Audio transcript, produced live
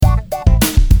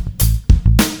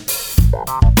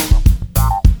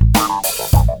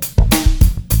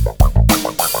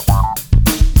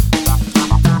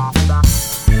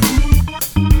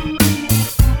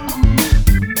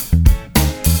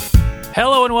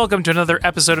welcome to another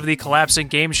episode of the Collapsing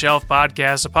Game Shelf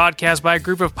Podcast, a podcast by a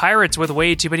group of pirates with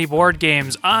way too many board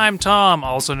games. I'm Tom,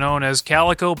 also known as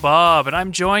Calico Bob, and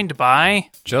I'm joined by...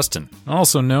 Justin,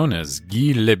 also known as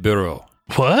Guy Lebureau.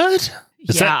 What?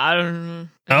 I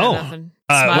don't know.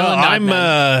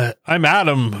 I'm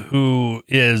Adam, who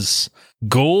is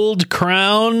Gold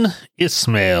Crown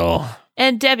Ismail.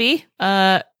 And Debbie,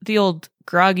 the old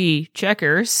groggy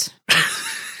checkers.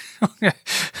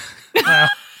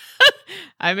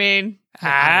 I mean,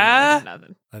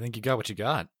 nothing. I think you got what you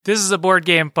got. This is a board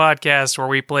game podcast where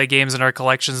we play games in our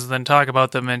collections and then talk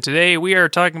about them. And today we are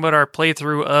talking about our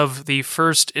playthrough of the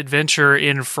first adventure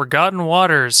in Forgotten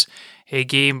Waters, a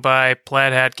game by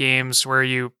Plaid Hat Games where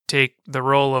you take the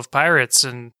role of pirates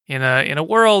and in a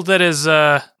world that is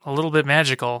a little bit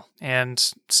magical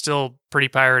and still pretty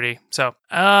piratey. So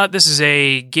this is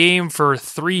a game for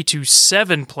 3 to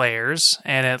 7 players,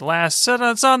 and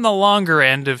it's on the longer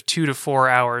end of 2 to 4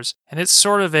 hours, and it's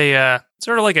sort of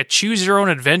like a choose your own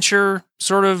adventure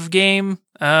sort of game,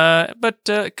 but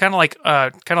kind of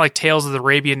like Tales of the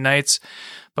Arabian Nights,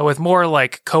 but with more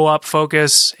like co-op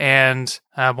focus and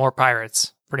more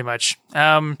pirates, pretty much.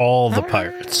 All the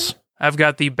pirates. I've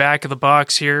got the back of the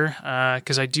box here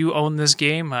because I do own this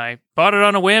game. I bought it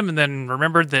on a whim and then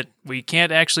remembered that we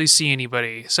can't actually see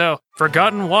anybody. So,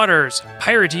 Forgotten Waters,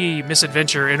 piratey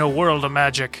misadventure in a world of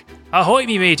magic. Ahoy,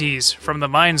 me mateys! From the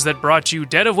minds that brought you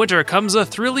Dead of Winter comes a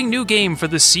thrilling new game for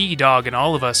the sea dog and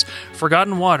all of us.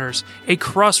 Forgotten Waters, a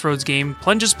crossroads game,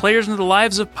 plunges players into the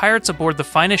lives of pirates aboard the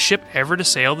finest ship ever to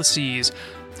sail the seas.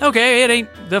 Okay, it ain't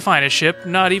the finest ship,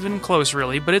 not even close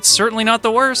really, but it's certainly not the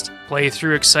worst. Play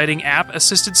through exciting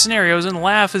app-assisted scenarios and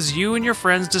laugh as you and your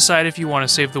friends decide if you want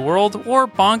to save the world or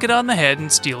bonk it on the head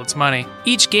and steal its money.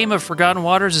 Each game of Forgotten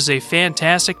Waters is a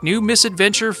fantastic new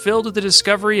misadventure filled with the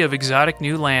discovery of exotic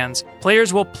new lands.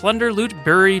 Players will plunder, loot,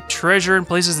 bury treasure in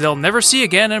places they'll never see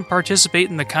again and participate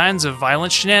in the kinds of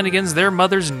violent shenanigans their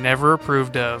mothers never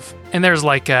approved of. And there's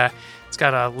it's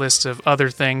got a list of other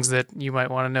things that you might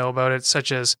want to know about it,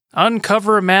 such as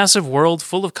uncover a massive world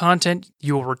full of content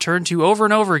you will return to over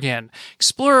and over again.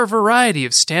 Explore a variety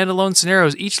of standalone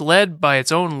scenarios, each led by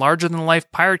its own larger-than-life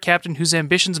pirate captain whose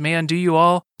ambitions may undo you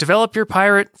all. Develop your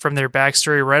pirate from their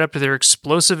backstory right up to their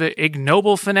explosive,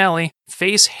 ignoble finale.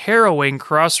 Face harrowing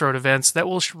crossroad events that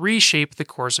will reshape the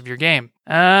course of your game.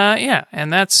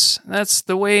 And that's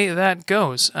the way that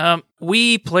goes.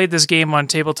 We played this game on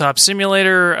Tabletop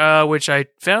Simulator, which I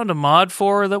found a mod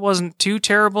for that wasn't too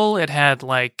terrible. It had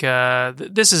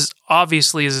this is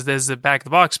obviously, as the back of the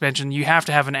box mentioned, you have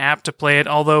to have an app to play it,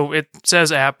 although it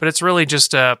says app, but it's really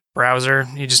just a browser.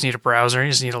 You just need a browser.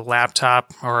 You just need a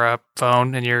laptop or a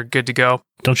phone, and you're good to go.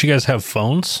 Don't you guys have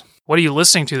phones? What are you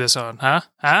listening to this on, huh?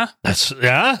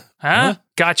 Yeah? Huh?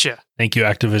 Gotcha. Thank you,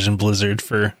 Activision Blizzard,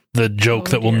 for the joke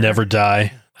that will never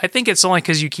die. I think it's only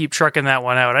because you keep trucking that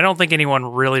one out. I don't think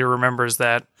anyone really remembers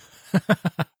that.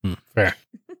 Fair.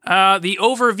 The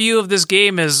overview of this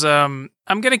game is, I'm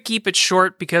going to keep it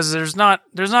short because there's not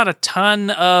a ton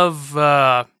of,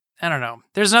 I don't know.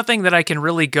 There's nothing that I can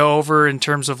really go over in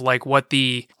terms of what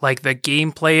the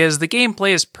gameplay is. The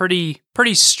gameplay is pretty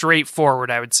straightforward,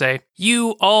 I would say.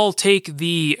 You all take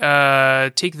the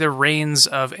reins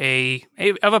of a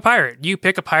pirate. You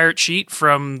pick a pirate sheet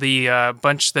from the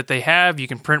bunch that they have. You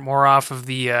can print more off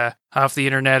the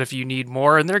internet if you need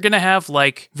more, and they're going to have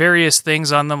various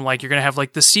things on them, like you're going to have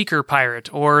the Seeker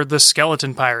Pirate or the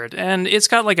Skeleton Pirate, and it's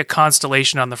got a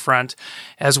constellation on the front,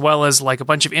 as well as a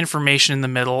bunch of information in the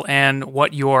middle, and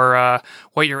what your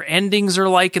endings are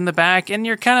like in the back, and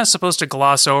you're kind of supposed to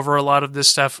gloss over a lot of this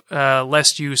stuff,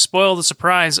 lest you spoil the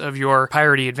surprise of your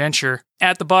piratey adventure.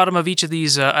 At the bottom of each of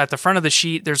these, at the front of the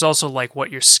sheet, there's also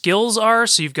what your skills are.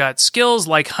 So you've got skills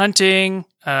like hunting,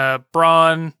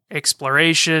 brawn,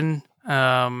 exploration,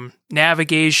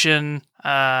 navigation,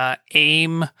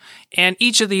 aim, and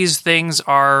each of these things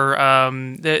are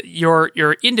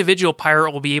your individual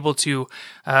pirate will be able to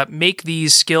make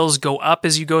these skills go up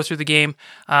as you go through the game,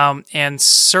 and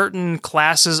certain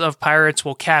classes of pirates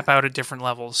will cap out at different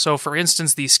levels. So, for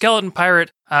instance, the Skeleton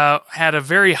Pirate had a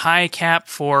very high cap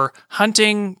for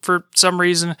hunting for some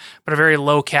reason, but a very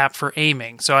low cap for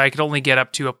aiming. So I could only get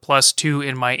up to a +2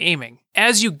 in my aiming.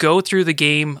 As you go through the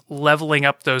game, leveling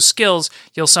up those skills,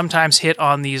 you'll sometimes hit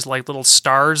on these little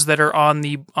stars that are on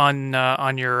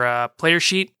your player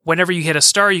sheet. Whenever you hit a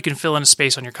star, you can fill in a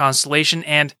space on your constellation,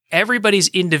 and everybody's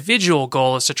individual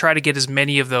goal is to try to get as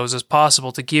many of those as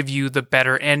possible to give you the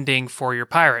better ending for your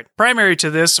pirate. Primary to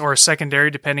this, or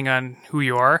secondary, depending on who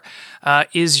you are,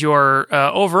 is your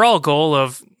overall goal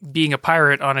of being a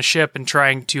pirate on a ship and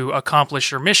trying to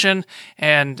accomplish your mission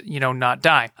and, not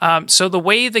die. So the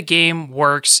way the game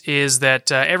works is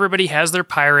that everybody has their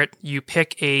pirate. You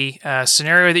pick a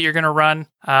scenario that you're going to run.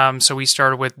 So we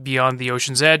started with Beyond the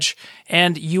Ocean's Edge,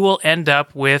 and you will end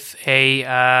up with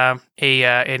an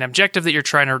objective that you're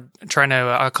trying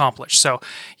to accomplish. So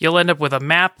you'll end up with a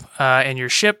map and your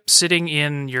ship sitting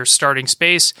in your starting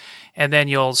space, and then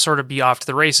you'll sort of be off to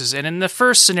the races. And in the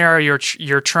first scenario,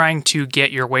 you're trying to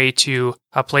get your way to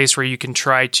a place where you can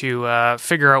try to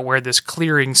figure out where this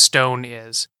clearing stone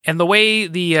is. And the way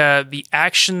the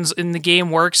actions in the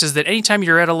game works is that anytime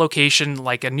you're at a location,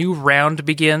 like a new round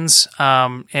begins,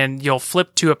 and you'll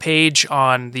flip to a page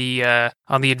on the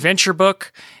adventure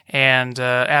book, and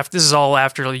this is all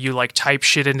after you like type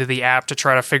shit into the app to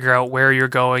try to figure out where you're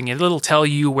going, and it'll tell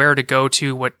you where to go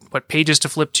to, what pages to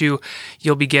flip to.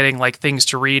 You'll be getting like things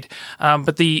to read,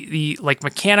 but the like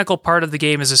mechanical part of the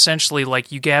game is essentially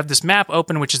like you have this map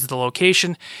open, which is the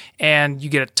location, and you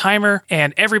get a timer,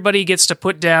 and everybody gets to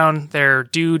put down their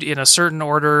dude in a certain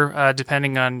order,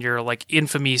 depending on your like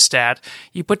infamy stat.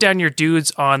 You put down your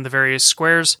dudes on the various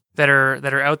squares that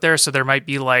are out there. So there might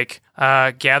be like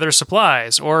gather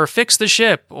supplies, or fix the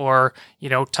ship, or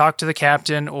talk to the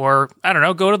captain, or I don't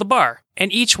know, go to the bar.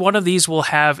 And each one of these will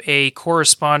have a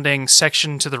corresponding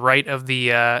section to the right of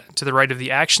the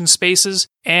action spaces,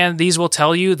 and these will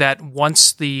tell you that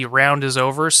once the round is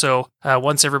over, so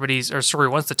once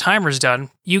the timer's done,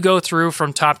 you go through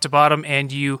from top to bottom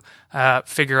and you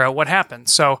figure out what happened.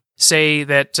 So say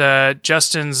that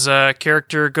Justin's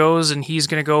character goes and he's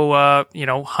going to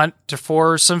go hunt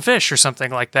for some fish or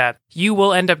something like that. You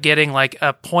will end up getting like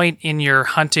a point in your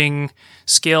hunting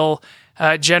skill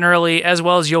generally, as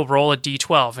well as you'll roll a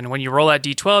d12. And when you roll that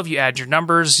d12, you add your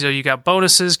numbers. So you got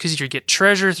bonuses because you get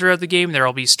treasure throughout the game. There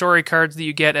will be story cards that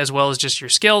you get, as well as just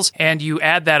your skills. And you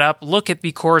add that up, look at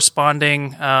the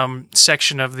corresponding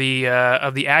section of the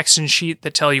action sheet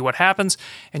that tell you what happens,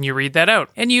 and you read that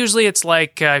out. And usually it's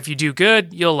like, if you do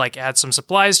good, you'll like add some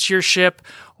supplies to your ship,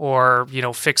 or,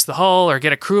 fix the hull, or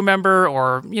get a crew member,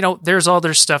 or, there's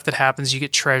other stuff that happens. You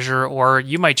get treasure, or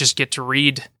you might just get to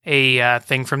read a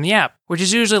thing from the app, which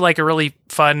is usually like a really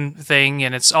fun thing,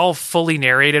 and it's all fully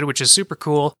narrated, which is super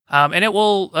cool. And it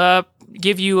will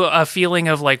give you a feeling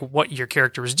of like what your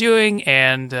character is doing,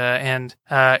 and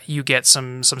you get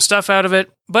some stuff out of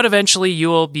it. But eventually you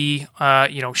will be,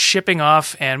 shipping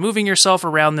off and moving yourself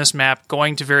around this map,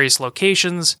 going to various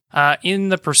locations in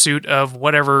the pursuit of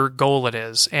whatever goal it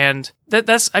is. And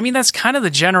that's kind of the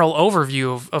general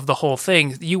overview of the whole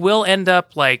thing. You will end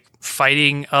up like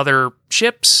fighting other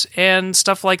ships and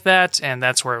stuff like that, and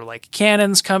that's where like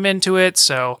cannons come into it.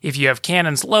 So if you have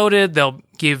cannons loaded, they'll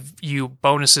give you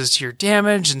bonuses to your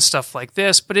damage and stuff like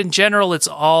this. But in general, it's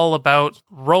all about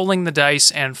rolling the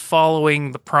dice and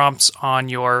following the prompts on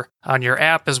your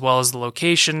app, as well as the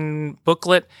location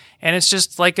booklet. And it's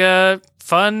just like a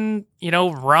fun,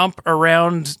 romp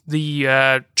around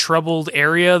the troubled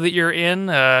area that you're in,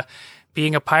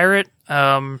 being a pirate,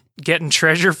 getting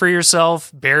treasure for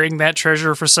yourself, burying that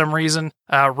treasure for some reason,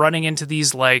 running into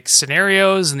these like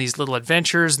scenarios and these little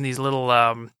adventures, and these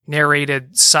little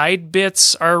narrated side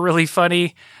bits are really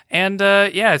funny. And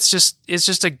it's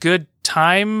just a good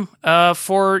time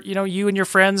for you and your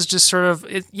friends. Just sort of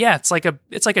it's like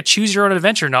a choose your own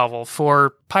adventure novel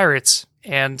for pirates.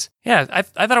 And I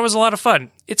thought it was a lot of fun.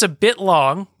 It's a bit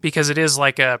long because it is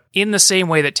like in the same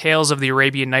way that Tales of the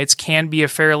Arabian Nights can be a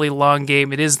fairly long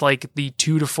game. It is like the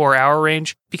 2 to 4 hour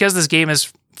range. Because this game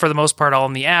is for the most part all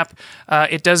in the app,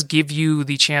 it does give you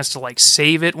the chance to like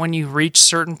save it when you reach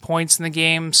certain points in the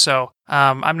game. So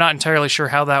I'm not entirely sure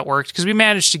how that worked, because we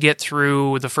managed to get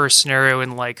through the first scenario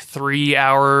in like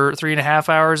 3.5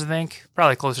 hours, I think.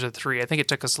 Probably closer to 3. I think it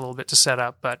took us a little bit to set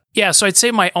up. But yeah, so I'd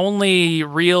say my only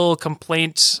real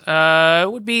complaint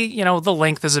would be, the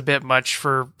length is a bit much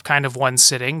for kind of one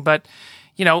sitting. But,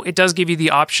 it does give you the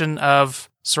option of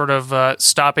sort of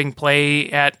stopping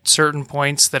play at certain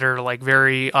points that are like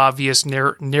very obvious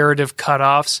narrative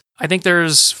cutoffs. I think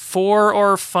there's 4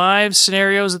 or 5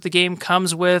 scenarios that the game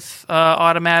comes with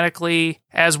automatically,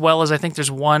 as well as I think there's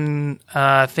one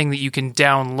thing that you can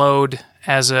download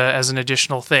as an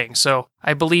additional thing. So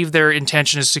I believe their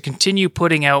intention is to continue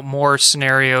putting out more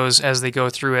scenarios as they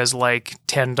go through as like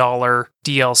 $10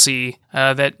 DLC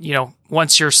that,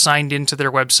 once you're signed into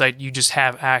their website, you just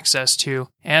have access to.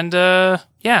 And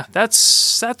yeah,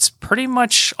 that's pretty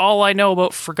much all I know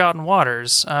about Forgotten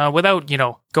Waters, without,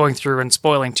 going through and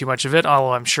spoiling too much of it,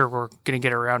 although I'm sure we're going to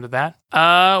get around to that.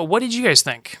 What did you guys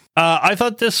think? I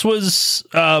thought this was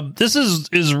this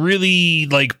is really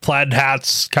like Plaid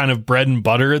Hat's kind of bread and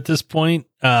butter at this point.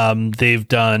 They've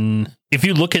done, if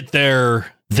you look at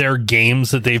their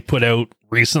games that they've put out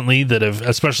recently that have,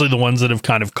 especially the ones that have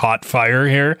kind of caught fire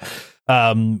here,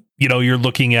 you're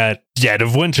looking at Dead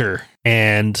of Winter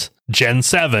and Gen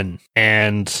 7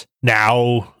 and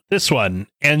now this one,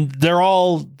 and they're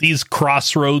all these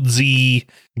crossroadsy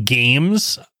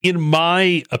games. In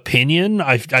my opinion,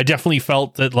 I definitely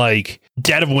felt that like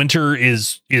Dead of Winter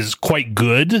is quite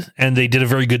good, and they did a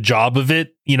very good job of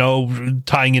it,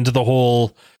 tying into the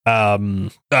whole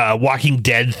Walking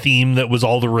Dead theme that was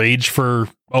all the rage for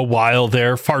a while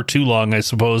there, far too long, I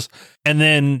suppose. And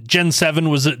then Gen 7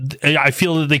 was, I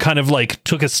feel that they kind of like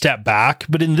took a step back,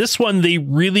 but in this one, they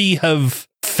really have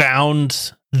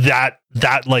found that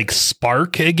like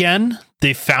spark again.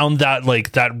 They found that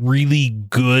like that really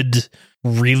good,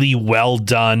 really well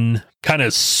done kind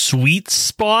of sweet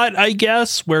spot, I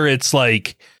guess, where it's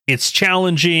like it's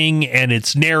challenging and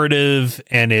it's narrative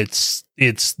and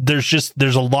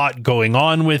there's a lot going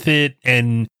on with it,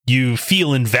 and you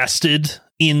feel invested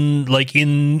in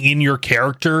your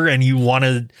character, and you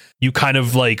kind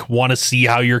of like want to see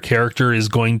how your character is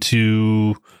going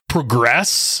to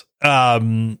progress.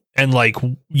 And like,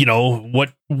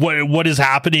 what is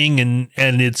happening,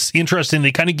 and it's interesting.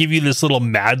 They kind of give you this little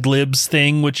Mad Libs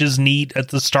thing, which is neat at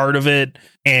the start of it.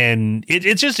 And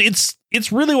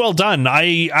it's really well done.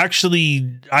 I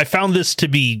found this to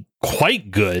be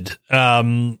quite good.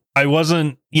 I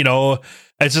wasn't,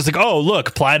 it's just like, oh,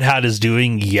 look, Plaid Hat is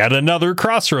doing yet another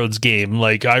Crossroads game.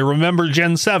 Like, I remember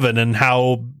Gen 7 and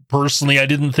how personally I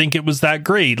didn't think it was that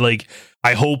great. Like,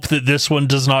 I hope that this one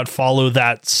does not follow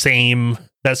that same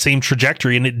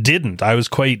trajectory, and it didn't. I was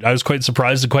quite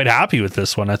surprised and quite happy with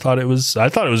this one. I thought it was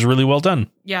really well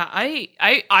done. Yeah, I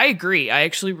agree. I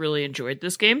actually really enjoyed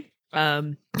this game.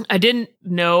 I didn't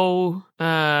know,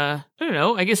 I don't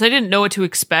know, I guess I didn't know what to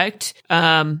expect,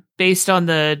 based on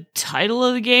the title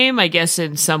of the game. I guess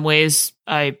in some ways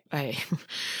I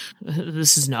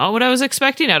this is not what I was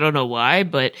expecting. I don't know why,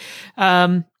 but,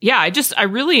 yeah, I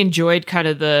really enjoyed kind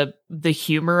of the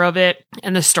humor of it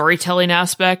and the storytelling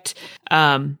aspect.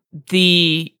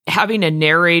 The having a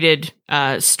narrated,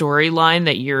 storyline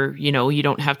that you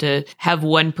don't have to have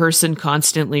one person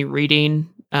constantly reading,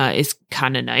 is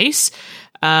kind of nice.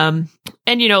 And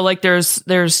like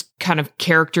there's kind of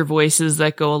character voices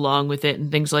that go along with it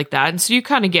and things like that. And so you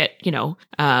kind of get,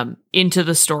 into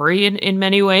the story in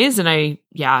many ways. And I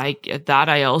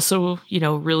also,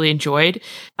 really enjoyed.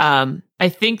 I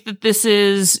think that this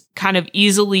is kind of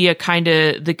easily the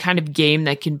kind of game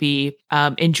that can be,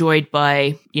 enjoyed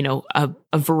by, a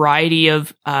variety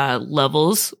of,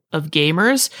 levels of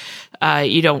gamers.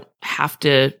 You don't have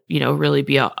to, really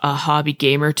be a hobby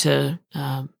gamer to,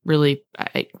 really,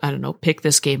 I don't know, pick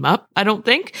this game up, I don't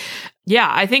think. Yeah,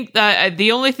 I think that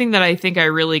the only thing that I think I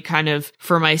really kind of,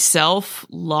 for myself,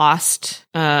 lost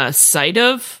sight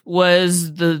of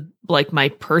was my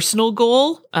personal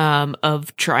goal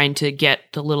of trying to get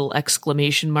the little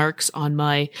exclamation marks on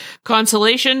my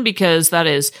consolation, because that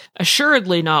is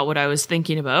assuredly not what I was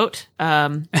thinking about.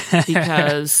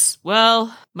 Because,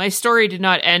 well, my story did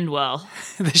not end well.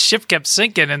 The ship kept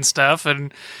sinking and stuff,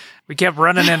 and we kept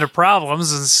running into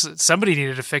problems, and somebody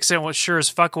needed to fix it. Well, sure as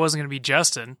fuck wasn't going to be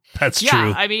Justin. That's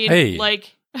true. I mean, hey.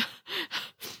 like...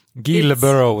 Guy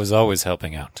Leburo was always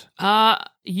helping out.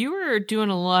 You were doing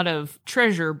a lot of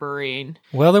treasure burying.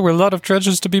 Well, there were a lot of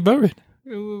treasures to be buried.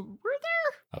 Were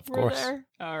there? Of course. There?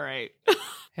 All right.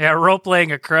 Yeah,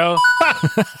 role-playing a crow.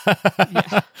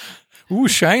 Yeah. Ooh,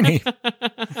 shiny.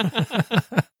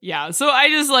 Yeah, so I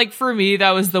just, for me,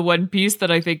 that was the one piece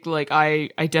that I think, I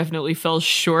definitely fell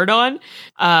short on.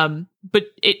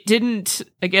 But it didn't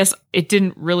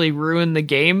really ruin the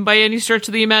game by any stretch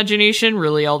of the imagination.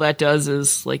 Really, all that does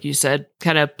is, like you said,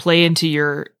 kind of play into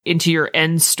your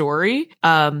end story.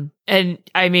 And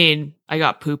I mean, I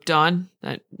got pooped on.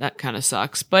 That kind of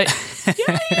sucks, but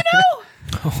yeah,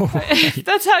 if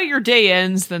that's how your day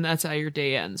ends, then that's how your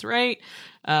day ends, right?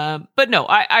 But no,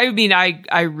 I mean,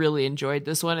 I really enjoyed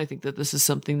this one. I think that this is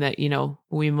something that,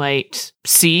 we might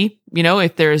see,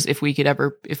 if we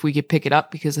could pick it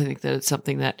up, because I think that it's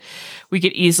something that we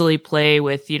could easily play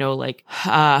with,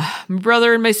 my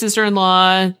brother and my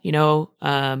sister-in-law,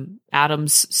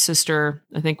 Adam's sister,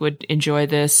 I think would enjoy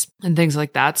this and things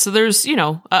like that. So there's,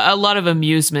 a lot of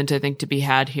amusement, I think, to be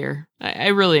had here. I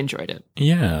really enjoyed it.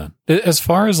 Yeah. As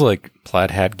far as like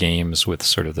Plaid Hat games with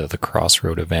sort of the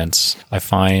crossroad events, I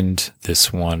find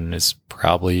this one is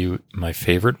probably my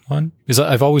favorite one, because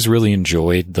I've always really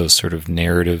enjoyed those sort of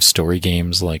narrative story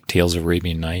games like Tales of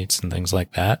Arabian Nights and things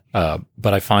like that.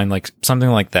 But I find like something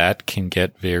like that can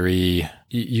get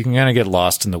you can kind of get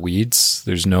lost in the weeds.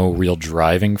 There's no real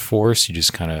driving force. You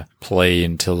just kind of play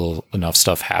until enough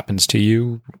stuff happens to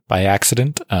you by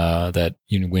accident, that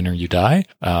you win or you die.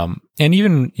 And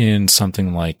even in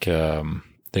something like,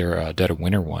 their Dead of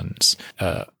Winter ones,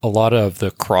 a lot of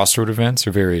the crossroad events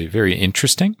are very, very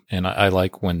interesting. And I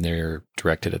like when they're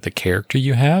directed at the character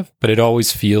you have, but it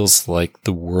always feels like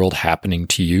the world happening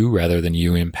to you rather than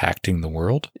you impacting the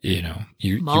world.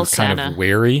 You're kind of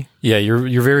wary. Yeah,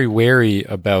 you're very wary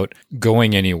about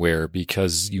going anywhere,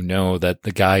 because you know that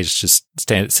the guy's just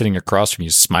sitting across from you,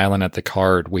 smiling at the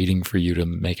card, waiting for you to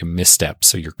make a misstep,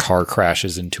 so your car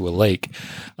crashes into a lake.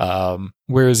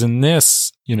 Whereas in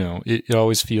this, it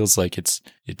always feels like it's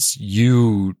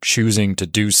you choosing to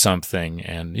do something,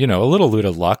 and a little bit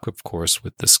of luck, of course,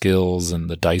 with the skills and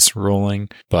the dice rolling,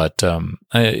 but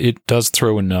it does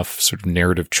throw enough sort of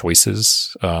narrative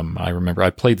choices. I remember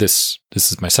I played this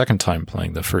is my second time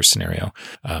playing the first scenario,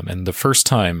 and the first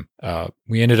time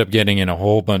we ended up getting in a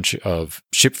whole bunch of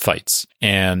ship fights,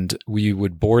 and we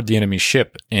would board the enemy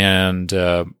ship, and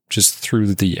just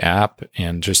through the app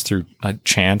and just through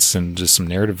chance and just some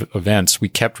narrative events, we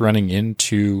kept running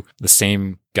into the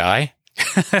same guy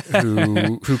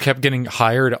who kept getting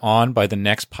hired on by the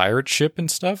next pirate ship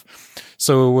and stuff.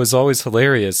 So it was always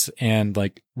hilarious. And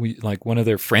one of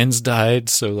their friends died.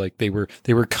 So they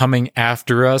were coming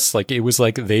after us. It was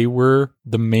like they were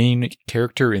the main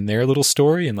character in their little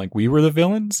story, and we were the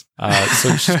villains.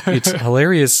 So it's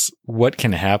hilarious what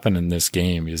can happen in this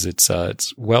game.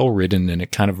 It's well written, and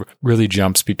it kind of really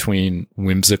jumps between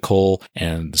whimsical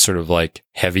and sort of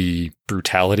heavy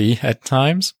brutality at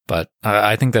times. But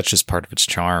I think that's just part of its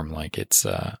charm.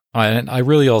 And I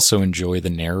really also enjoy the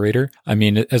narrator. I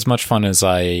mean, as much fun as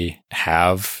I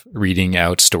have reading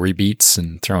out story beats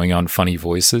and throwing on funny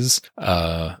voices,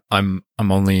 I'm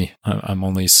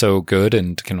only so good,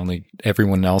 and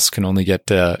everyone else can only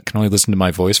listen to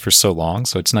my voice for so long.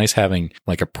 So it's nice having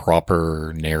a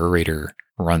proper narrator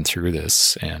run through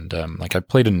this. And I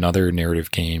played another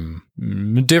narrative game,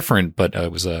 different, but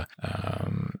it was a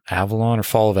Avalon or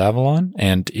Fall of Avalon,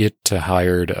 and it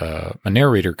hired a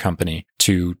narrator company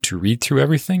to read through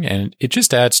everything, and it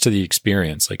just adds to the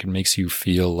experience. It makes you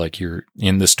feel like you're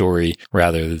in the story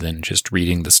rather than just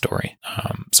reading the story.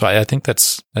 So I think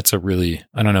that's a really,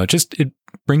 I don't know, it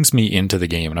brings me into the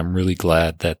game, and I'm really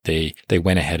glad that they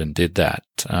went ahead and did that,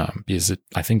 because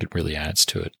I think it really adds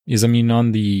to it. Because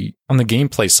on the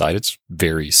gameplay side, it's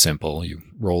very simple. You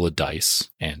roll a dice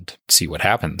and see what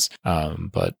happens.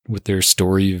 But with their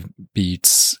story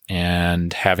beats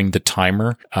and having the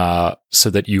timer, so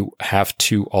that you have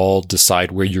to all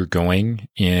decide where you're going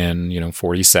in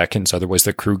 40 seconds. Otherwise,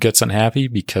 the crew gets unhappy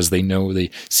because they know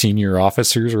the senior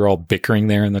officers are all bickering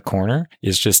there in the corner.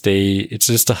 It's just a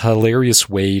hilarious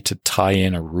way to tie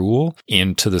in a rule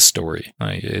into the story.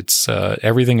 It's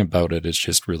everything about it is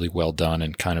just really well done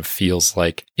and kind of feels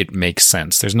like it makes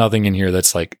sense. There's nothing in here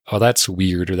that's oh, that's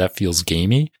weird or that feels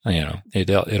gamey.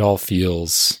 It all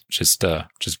feels just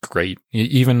great.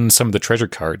 Even some of the treasure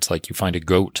cards, you find a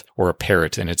goat or a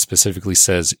parrot, and it specifically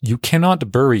says, you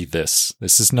cannot bury this.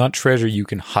 This is not treasure you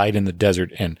can hide in the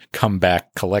desert and come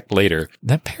back, collect later.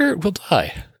 That parrot will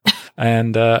die.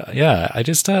 And I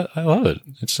love it.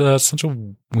 It's such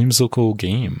a whimsical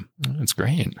game. It's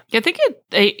great. I think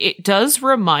it does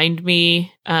remind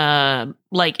me,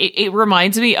 it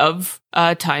reminds me of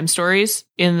Time Stories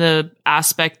in the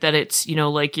aspect that it's,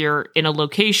 you're in a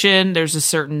location, there's a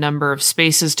certain number of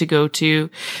spaces to go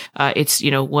to. It's,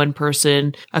 one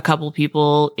person, a couple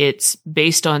people. It's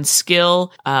based on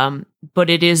skill.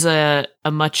 But it is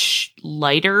a much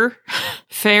lighter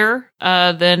fare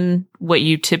than what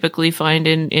you typically find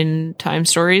in Time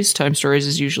Stories. Time Stories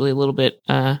is usually a little bit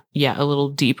a little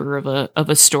deeper of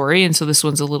a story, and so this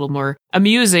one's a little more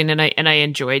amusing, and I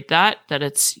enjoyed that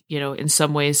it's, you know, in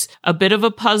some ways a bit of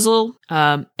a puzzle,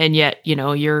 and yet, you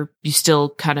know, you still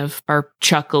kind of are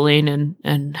chuckling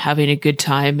and having a good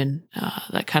time and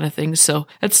that kind of thing. So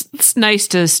it's nice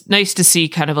to see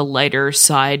kind of a lighter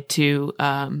side to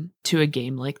a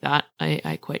game like that.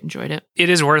 I quite enjoyed it. It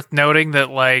is worth noting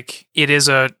that like it is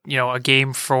a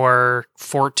game for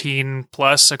 14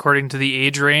 plus according to the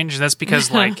age range, and that's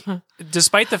because like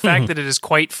despite the fact that it is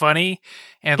quite funny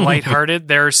and lighthearted,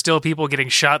 there are still people getting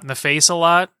shot in the face a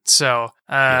lot. So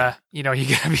you know,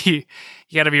 you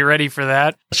gotta be ready for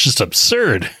that. It's just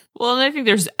absurd. Well, and I think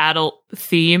there's adult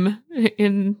theme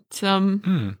in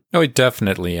some. Oh,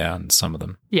 definitely, yeah, in some of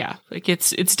them. Yeah, like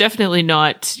it's definitely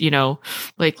not, you know,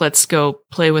 like let's go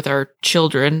play with our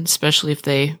children, especially if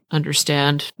they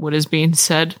understand what is being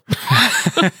said.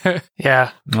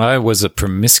 Yeah. I was a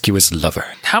promiscuous lover.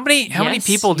 How many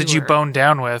people did you bone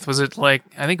down with? Was it like,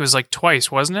 I think it was like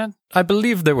twice, wasn't it? I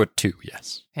believe there were 2,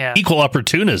 yes. Yeah. Equal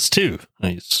opportunists, too.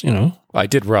 Nice, you know. I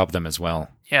did rob them as well.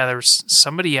 Yeah, there was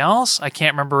somebody else. I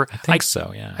can't remember. I think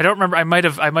so. Yeah, I don't remember. I might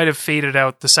have faded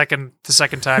out the second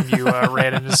time you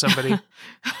ran into somebody.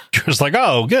 It was like,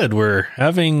 oh, good. We're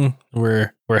having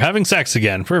sex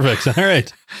again. Perfect. All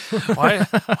right. Why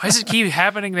does it keep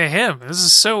happening to him? This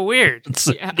is so weird.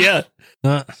 Yeah.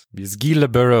 Because Guy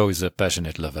Lebereau is a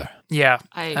passionate lover.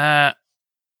 Yeah.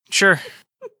 Sure.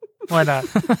 Why not?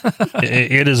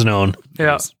 It is known.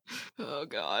 Yeah. Oh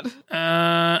God.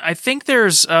 I think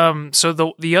there's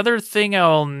so the other thing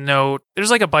I'll note, there's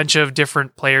like a bunch of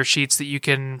different player sheets that you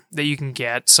can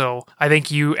get. So I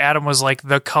think Adam was like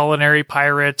the culinary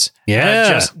pirate.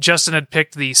 Yeah. Justin had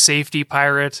picked the safety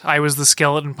pirate. I was the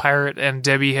skeleton pirate, and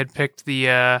Debbie had picked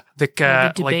the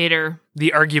debater. Like,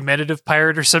 the argumentative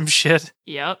pirate or some shit.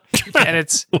 Yep. And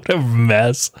it's what a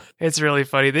mess. It's really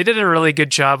funny. They did a really good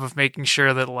job of making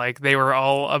sure that like they were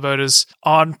all about as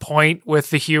on point with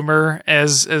the humor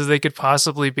as they could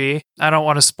possibly be. I don't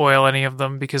want to spoil any of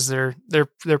them because they're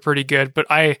pretty good, but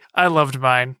I loved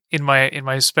mine in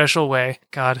my special way.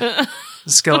 God. The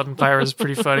skeleton pirate is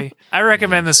pretty funny. I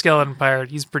recommend the skeleton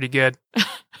pirate. He's pretty good.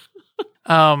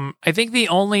 I think the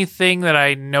only thing that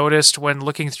I noticed when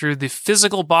looking through the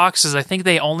physical boxes, I think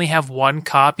they only have one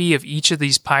copy of each of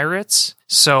these pirates.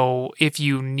 So if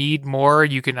you need more,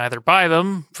 you can either buy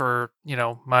them for, you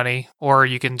know, money, or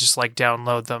you can just like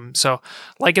download them. So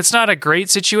like, it's not a great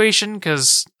situation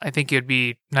because I think it'd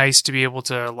be nice to be able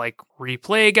to like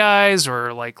replay guys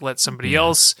or like let somebody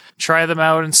else try them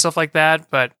out and stuff like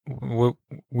that. But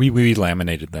we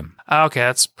laminated them. Okay,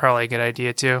 that's probably a good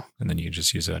idea too. And then you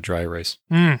just use a dry erase.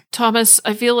 Thomas,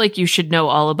 I feel like you should know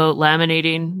all about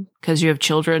laminating because you have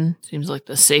children. Seems like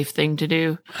the safe thing to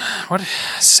do. What?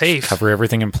 Safe? Cover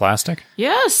everything in plastic?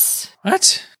 Yes.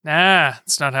 What? Nah,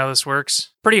 that's not how this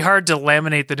works. Pretty hard to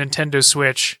laminate the Nintendo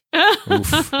Switch.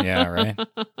 Oof. Yeah, right.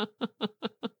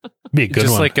 Be a good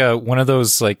just one. Like one of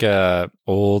those like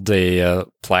old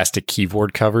plastic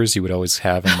keyboard covers you would always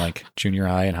have in like junior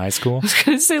high and high school. I was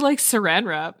going to say like saran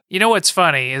wrap. You know what's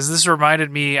funny is this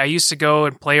reminded me, I used to go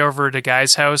and play over at a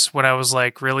guy's house when I was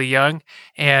like really young,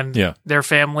 and their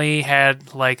family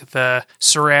had like the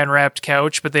saran wrapped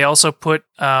couch, but they also put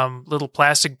little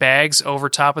plastic bags over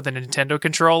top of the Nintendo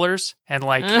controllers and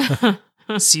like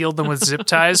sealed them with zip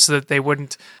ties so that they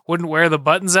wouldn't wear the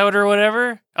buttons out or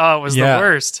whatever. Oh, it was the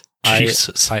worst.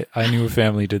 Jesus. I knew a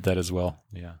family did that as well.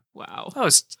 Yeah. Wow.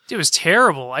 It was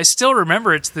terrible. I still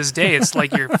remember it to this day. It's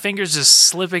like your fingers just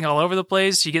slipping all over the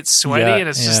place. You get sweaty and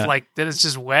it's just like, then it's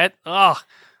just wet. Oh,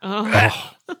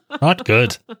 not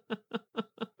good.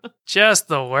 Just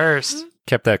the worst.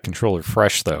 Kept that controller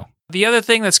fresh though. The other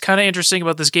thing that's kind of interesting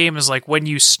about this game is like when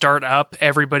you start up,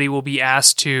 everybody will be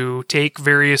asked to take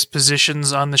various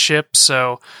positions on the ship,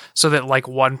 so that like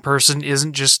one person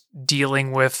isn't just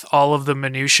dealing with all of the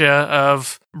minutia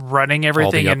of running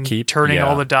everything and turning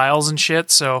all the dials and shit.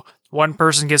 So one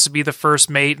person gets to be the first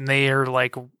mate, and they are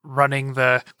like running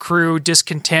the crew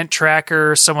discontent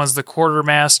tracker. Someone's the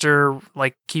quartermaster,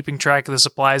 like keeping track of the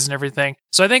supplies and everything.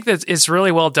 So I think that it's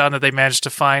really well done that they managed to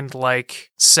find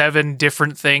like 7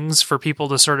 different things for people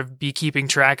to sort of be keeping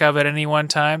track of at any one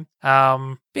time.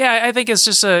 I think it's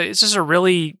just a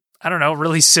really I don't know,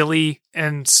 really silly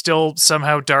and still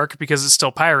somehow dark because it's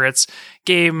still pirates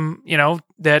game,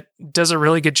 that does a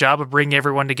really good job of bringing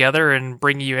everyone together and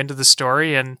bringing you into the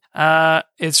story. And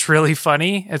it's really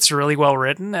funny. It's really well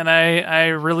written. And I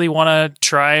really want to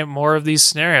try more of these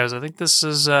scenarios. I think this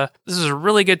is a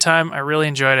really good time. I really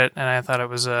enjoyed it. And I thought it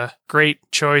was a great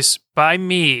choice by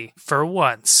me for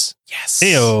once. Yes.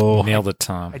 Heyo. Nailed it,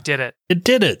 Tom. I did it. It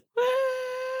did it.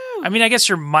 I mean, I guess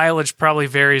your mileage probably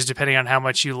varies depending on how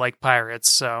much you like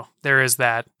pirates. So there is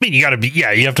that. I mean,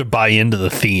 you have to buy into the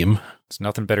theme. It's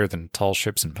nothing better than tall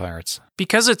ships and pirates.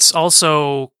 Because it's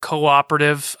also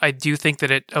cooperative, I do think that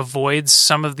it avoids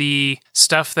some of the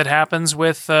stuff that happens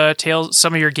with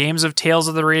some of your games of Tales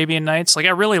of the Arabian Nights. Like, I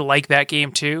really like that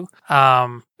game too.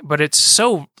 But it's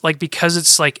so, like, because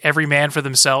it's like every man for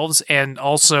themselves and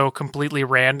also completely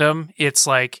random, it's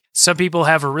like some people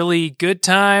have a really good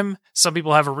time, some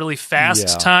people have a really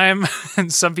fast time,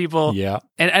 and some people... Yeah.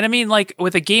 And I mean, like,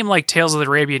 with a game like Tales of the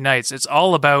Arabian Nights, it's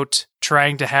all about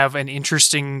trying to have an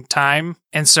interesting time.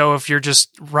 And so if you're just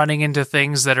running into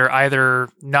things that are either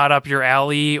not up your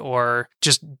alley or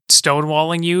just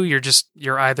stonewalling you,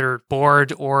 you're either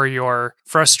bored or you're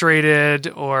frustrated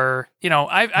or,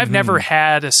 I've never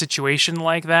had a situation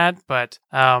like that, but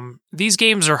these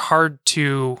games are hard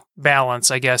to balance,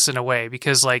 I guess, in a way,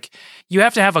 because like you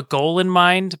have to have a goal in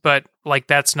mind, but like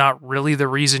that's not really the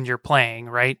reason you're playing,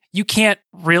 right? You can't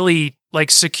really like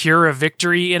secure a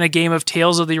victory in a game of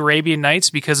Tales of the Arabian Nights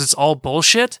because it's all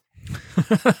bullshit.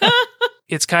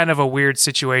 It's kind of a weird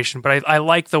situation, but I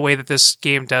like the way that this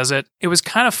game does it. It was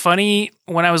kind of funny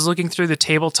when I was looking through the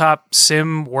tabletop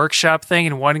sim workshop thing,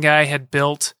 and one guy had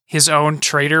built his own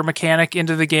trader mechanic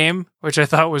into the game, which I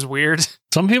thought was weird.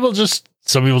 Some people just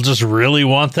really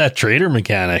want that trader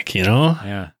mechanic,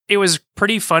 Yeah. It was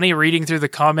pretty funny reading through the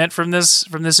comment from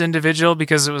this individual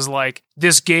because it was like,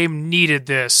 this game needed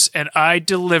this and I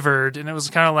delivered. And it was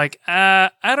kind of like, I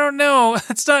don't know.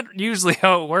 That's not usually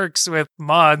how it works with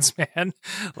mods, man.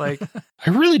 Like, I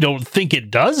really don't think it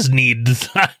does need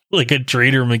like a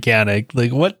trader mechanic.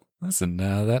 Like what? Listen,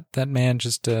 that man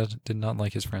just did not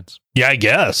like his friends. Yeah, I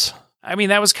guess. I mean,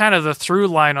 that was kind of the through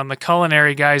line on the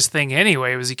culinary guy's thing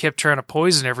anyway, was he kept trying to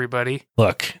poison everybody.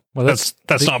 Look, well, that's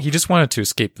not... He just wanted to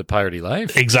escape the piratey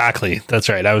life. Exactly. That's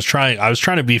right. I was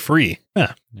trying to be free.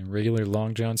 Yeah. A regular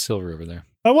Long John Silver over there.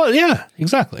 Oh, well, yeah,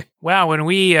 exactly. Wow, when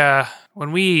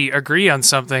we agree on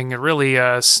something, it really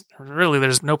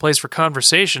there's no place for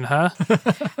conversation, huh?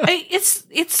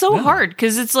 It's so hard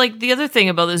because it's like the other thing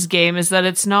about this game is that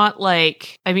it's not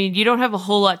like, I mean, you don't have a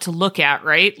whole lot to look at,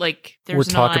 right? Like we're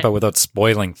talking about without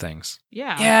spoiling things.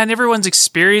 Yeah, and everyone's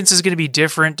experience is going to be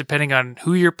different depending on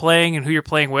who you're playing and who you're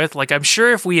playing with. Like, I'm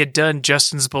sure if we had done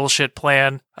Justin's bullshit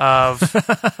plan of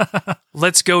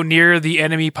let's go near the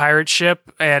enemy pirate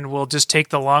ship and we'll just take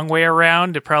the long way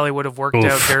around, it probably would have worked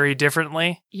out very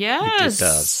differently.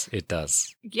 Yes. It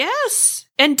does. Yes.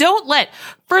 And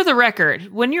for the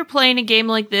record, when you're playing a game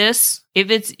like this,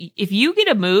 if you get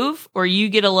a move or you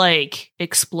get to like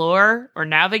explore or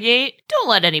navigate, don't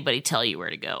let anybody tell you where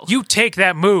to go. You take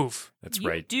that move. That's you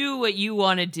right. Do what you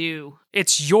want to do.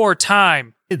 It's your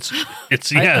time. It's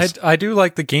yes. I do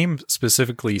like the game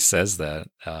specifically says that,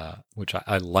 which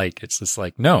I like. It's just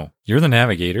like, no, you're the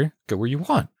navigator. Go where you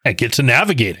want. And get to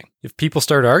navigating. If people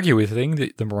start arguing with things,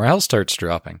 the morale starts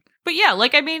dropping. But yeah,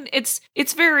 like, I mean, it's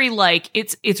very like,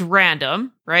 it's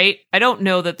random, right? I don't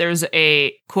know that there's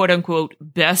a quote unquote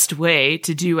best way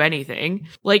to do anything.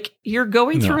 Like, you're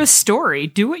going through a story.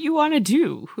 Do what you want to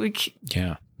do. Like,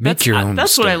 yeah. Make your own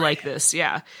That's story. what I like this.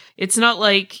 Yeah. It's not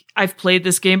like I've played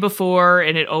this game before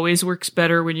and it always works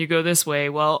better when you go this way.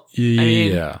 Well, I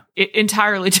mean, it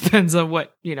entirely depends on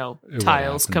what,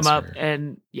 tiles come up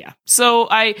and yeah. So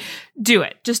I do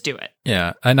it. Just do it.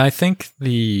 Yeah. And I think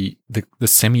the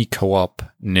semi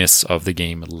co-op-ness of the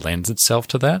game lends itself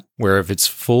to that, where if it's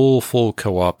full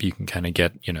co-op, you can kind of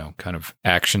get, kind of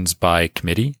actions by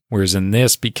committee. Whereas in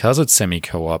this, because it's semi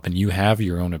co-op and you have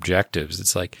your own objectives,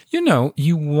 it's like,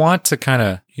 you want to kind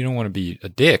of, you don't want to be a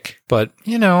dick, but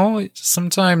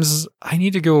sometimes I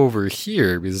need to go over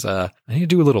here because I need to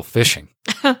do a little fishing.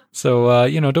 So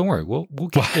don't worry, we'll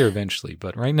get there eventually.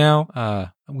 But right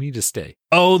now, we need to stay.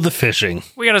 Oh, the fishing!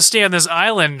 We got to stay on this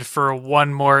island for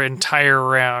one more entire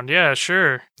round. Yeah,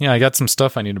 sure. Yeah, I got some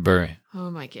stuff I need to bury. Oh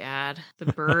my god,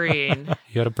 the burying!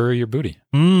 You got to bury your booty.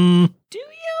 Do you?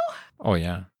 Oh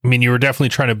yeah. I mean, you were definitely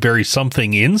trying to bury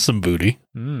something in some booty.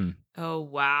 Oh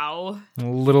wow! A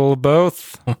little of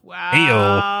both.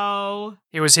 Wow!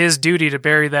 It was his duty to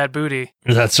bury that booty.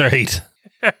 That's right.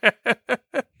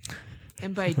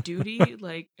 And by duty,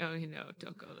 like, oh,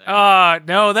 don't go there.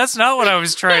 No, that's not what I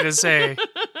was trying to say.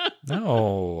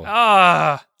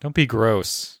 No. Don't be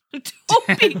gross.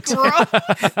 Don't be gross.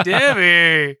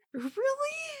 Debbie.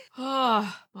 Really?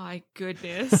 Oh, my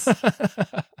goodness.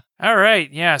 All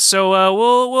right, yeah. So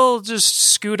we'll just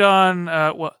scoot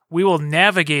on. We will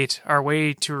navigate our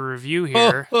way to a review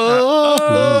here.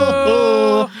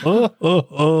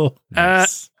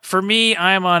 Nice. For me,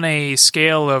 I'm on a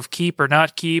scale of keep or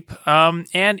not keep.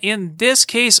 And in this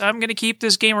case, I'm going to keep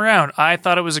this game around. I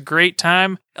thought it was a great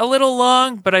time. A little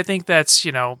long, but I think that's,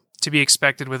 to be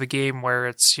expected with a game where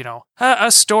it's,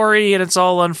 a story and it's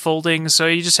all unfolding. So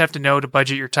you just have to know to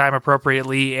budget your time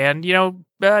appropriately and,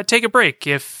 take a break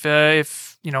if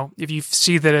you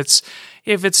see that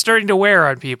if it's starting to wear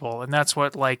on people, and that's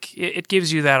what it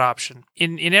gives you that option.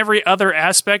 In every other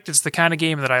aspect, it's the kind of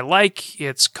game that I like.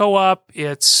 It's co-op,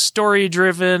 it's story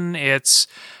driven, it's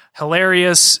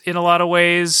hilarious in a lot of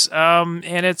ways,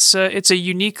 and it's a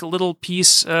unique little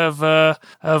piece of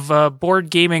board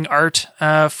gaming art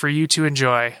for you to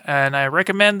enjoy. And I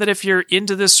recommend that if you're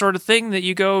into this sort of thing, that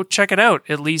you go check it out.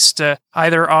 At least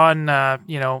either on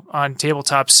on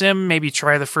Tabletop Sim, maybe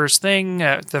try the first thing,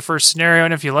 the first scenario,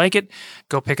 and if you like it,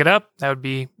 go pick it up. That would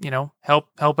be help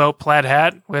out Plaid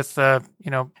Hat with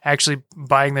actually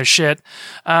buying their shit.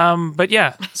 But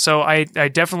yeah, so I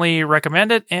definitely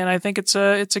recommend it, and I think it's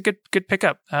a good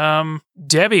pickup.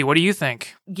 Debbie, what do you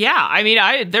think? Yeah, I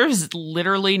mean, there's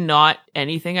literally not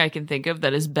anything I can think of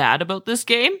that is bad about this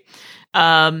game.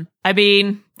 I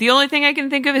mean, the only thing I can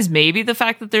think of is maybe the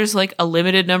fact that there's a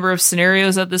limited number of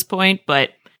scenarios at this point,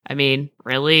 but I mean,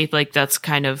 really, that's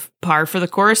kind of par for the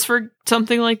course for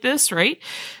something like this, right?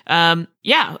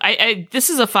 Yeah, this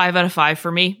is a 5 out of 5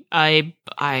 for me. I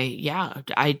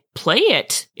play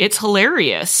it. It's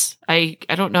hilarious. I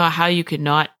don't know how you could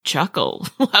not chuckle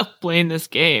while playing this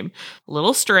game. A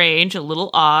little strange, a little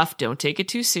off. Don't take it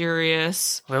too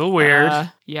serious. A little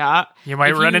weird. Yeah. You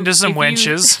might run into some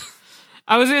wenches.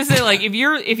 I was going to say,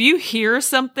 if you hear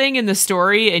something in the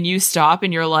story and you stop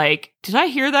and you're like, did I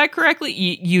hear that correctly?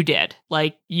 You did.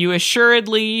 You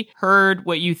assuredly heard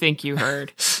what you think you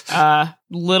heard.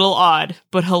 Little odd,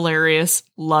 but hilarious.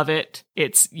 Love it.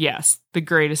 It's, yes, the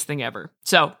greatest thing ever.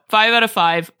 So 5 out of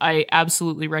 5. I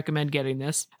absolutely recommend getting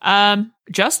this.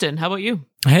 Justin, how about you?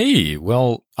 Hey,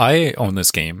 well, I own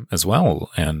this game as well,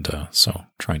 and so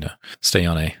trying to stay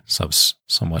on a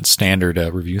somewhat standard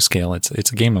review scale. It's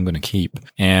a game I'm going to keep,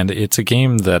 and it's a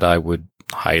game that I would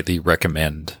highly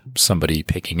recommend somebody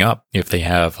picking up if they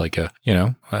have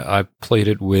I played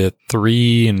it with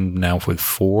 3 and now with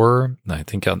 4. I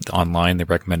think online they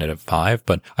recommend it at 5,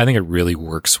 but I think it really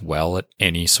works well at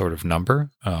any sort of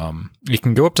number. You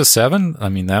can go up to 7. I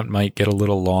mean, that might get a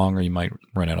little long or you might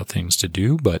run out of things to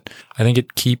do, but I think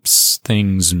it keeps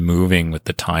things moving with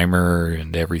the timer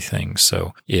and everything.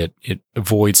 So it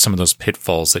avoids some of those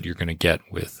pitfalls that you're going to get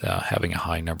with having a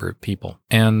high number of people.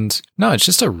 And no, it's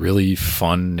just a really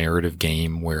fun narrative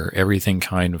game where everything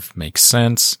kind of makes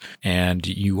sense and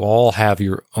you all have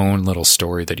your own little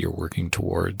story that you're working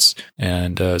towards.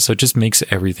 And so it just makes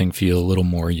everything feel a little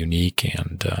more unique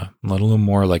and a little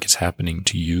more like it's happening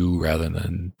to you rather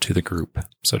than to the group,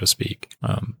 so to speak.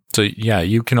 So yeah,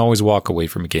 you can always walk away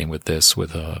from a game with this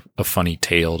with a funny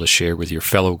tale to share with your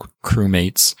fellow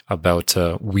crewmates about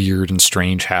weird and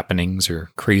strange happenings or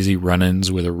crazy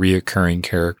run-ins with a reoccurring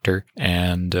character.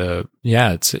 And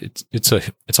yeah,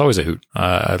 it's always a hoot.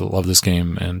 I love this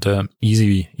game, and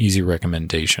easy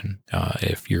recommendation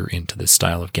if you're into this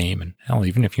style of game, and hell,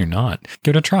 even if you're not,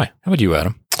 give it a try. How about you,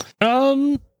 Adam?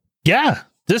 Yeah,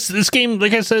 this game,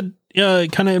 like I said,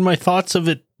 kind of in my thoughts of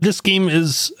it, this game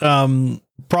is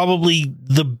probably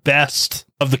the best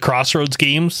of the Crossroads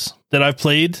games that I've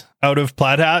played out of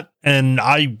Plaid Hat, and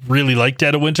I really like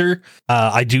Dead of Winter.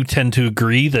 I do tend to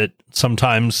agree that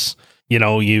sometimes,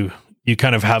 you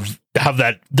kind of have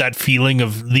that feeling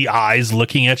of the eyes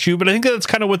looking at you, but I think that's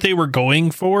kind of what they were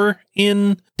going for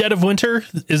in Dead of Winter.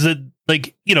 Is it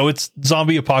it's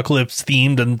zombie apocalypse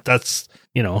themed, and that's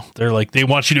they're they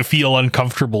want you to feel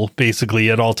uncomfortable basically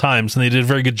at all times, and they did a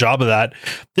very good job of that.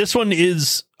 This one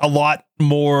is a lot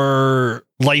more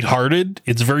lighthearted.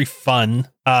 It's very fun.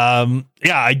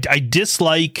 I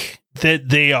dislike that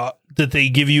they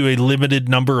give you a limited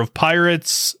number of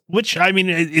pirates, which, I mean,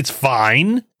 it's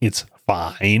fine. It's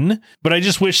fine, but I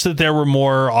just wish that there were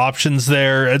more options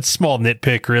there. It's small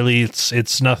nitpick, really.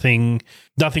 It's nothing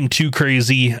too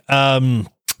crazy.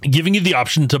 Giving you the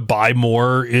option to buy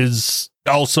more is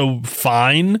also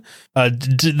fine.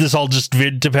 This all just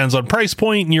depends on price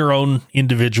point and your own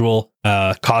individual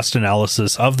cost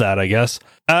analysis of that, I guess.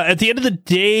 At the end of the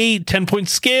day, 10-point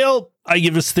scale, I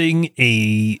give this thing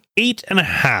a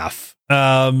 8.5.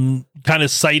 Kind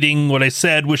of citing what I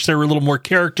said, wish there were a little more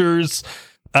characters.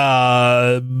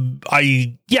 It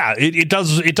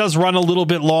does run a little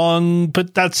bit long,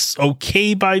 but that's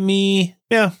okay by me.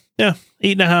 Yeah,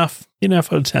 8.5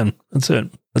 out of 10. That's it.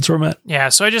 That's where I'm at. Yeah,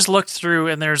 so I just looked through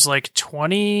and there's like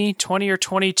 20 or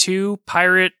 22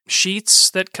 pirate sheets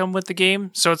that come with the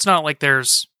game. So it's not like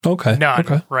there's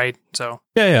none, right? So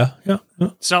Yeah.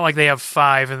 it's not like they have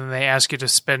 5 and then they ask you to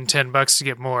spend $10 to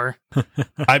get more.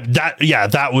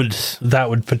 That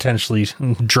would potentially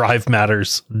drive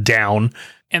matters down.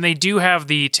 And they do have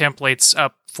the templates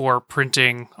up for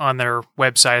printing on their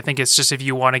website. I think it's just if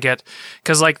you want to get,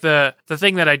 because like the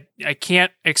thing that I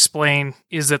can't explain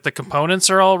is that the components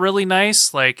are all really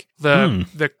nice. Like the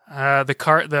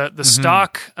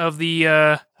stock of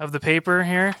the paper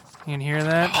here. You can hear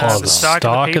that? The stock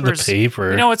of the paper.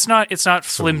 You know, it's not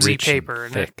flimsy paper.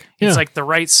 And it's like the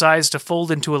right size to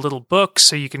fold into a little book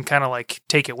so you can kind of like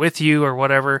take it with you or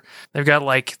whatever. They've got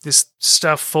like this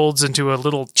stuff folds into a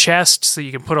little chest so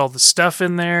you can put all the stuff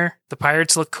in there. The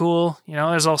pirates look cool. You know,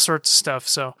 there's all sorts of stuff.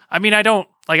 So, I mean, I don't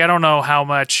know how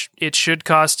much it should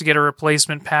cost to get a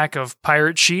replacement pack of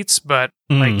pirate sheets, but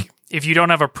like, if you don't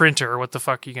have a printer, what the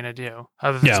fuck are you going to do?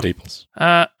 Other than staples.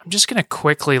 I'm just going to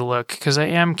quickly look because I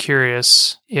am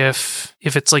curious if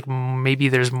it's like maybe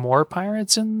there's more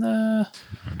pirates in the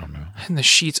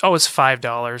sheets. Oh, it's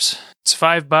 $5. It's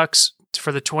 $5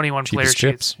 for the 21 player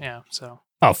sheets. Yeah, so.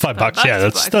 Oh, $5. Yeah,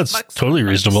 that's totally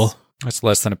reasonable. That's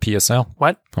less than a PSL.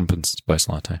 What? Pumpkin spice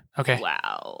latte. Okay.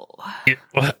 Wow.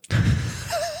 What?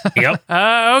 Yep.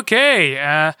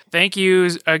 Okay. Thank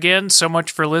you again so much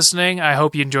for listening. I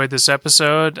hope you enjoyed this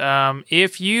episode.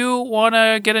 If you want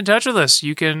to get in touch with us,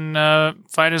 you can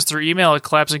find us through email at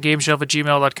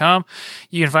collapsinggameshelf@gmail.com.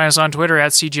 You can find us on Twitter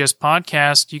at CGS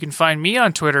Podcast. You can find me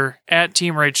on Twitter at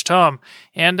TeamRageTom.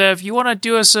 And if you want to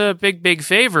do us a big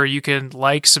favor, you can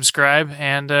like, subscribe,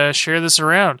 and share this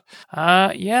around.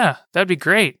 Yeah, that'd be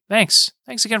great. Thanks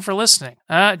again for listening.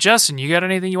 Justin, you got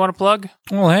anything you want to plug?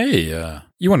 Well, hey,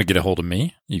 you want to get a hold of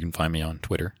me? You can find me on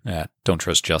Twitter at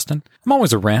Don'tTrustJustin. I'm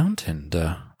always around, and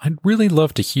I'd really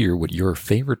love to hear what your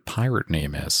favorite pirate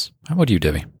name is. How about you,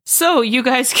 Debbie? So you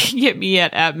guys can get me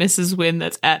at Mrs. Wynn.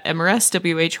 That's at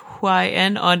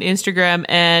MRSWHYN on Instagram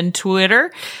and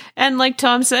Twitter. And like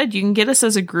Tom said, you can get us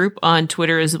as a group on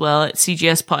Twitter as well at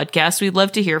CGS Podcast. We'd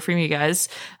love to hear from you guys.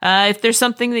 If there's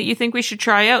something that you think we should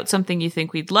try out, something you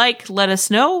think we'd like, let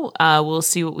us know. We'll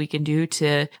see what we can do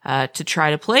to try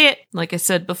to play it. Like I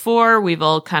said before, we've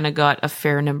all kind of got a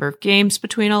fair number of games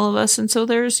between all of us. And so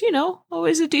there's,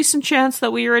 always a decent chance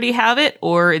that we already have it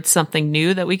or it's something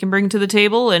new that we can bring to the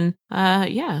table. And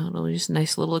it'll be just a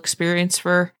nice little experience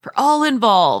for all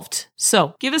involved.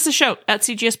 So give us a shout at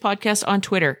CGS Podcast on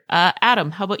Twitter.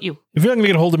 Adam, how about you? If you're not going to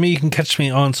get a hold of me, you can catch me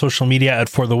on social media at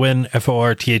For The Win,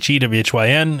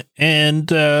 FORTHEWHYN, and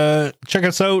check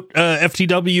us out,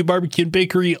 FTW Barbecue and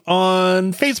Bakery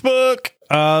on Facebook.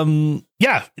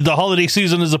 The holiday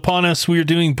season is upon us. We are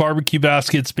doing barbecue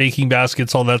baskets, baking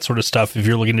baskets, all that sort of stuff. If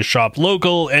you're looking to shop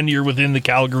local and you're within the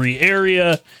Calgary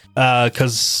area,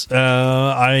 because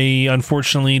I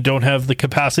unfortunately don't have the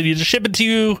capacity to ship it to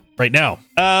you right now.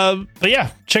 But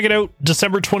yeah, check it out.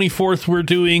 December 24th, we're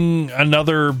doing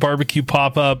another barbecue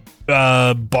pop-up,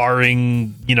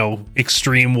 barring,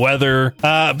 extreme weather.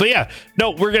 But yeah,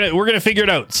 no, we're gonna figure it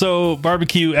out. So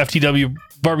barbecue, FTW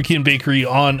Barbecue and Bakery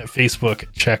on Facebook.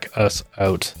 Check us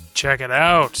out. Check it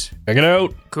out.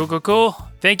 Cool.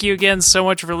 Thank you again so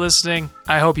much for listening.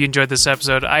 I hope you enjoyed this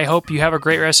episode. I hope you have a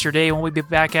great rest of your day, and we'll be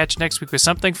back at you next week with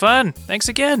something fun. Thanks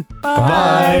again.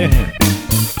 Bye.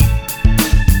 Bye.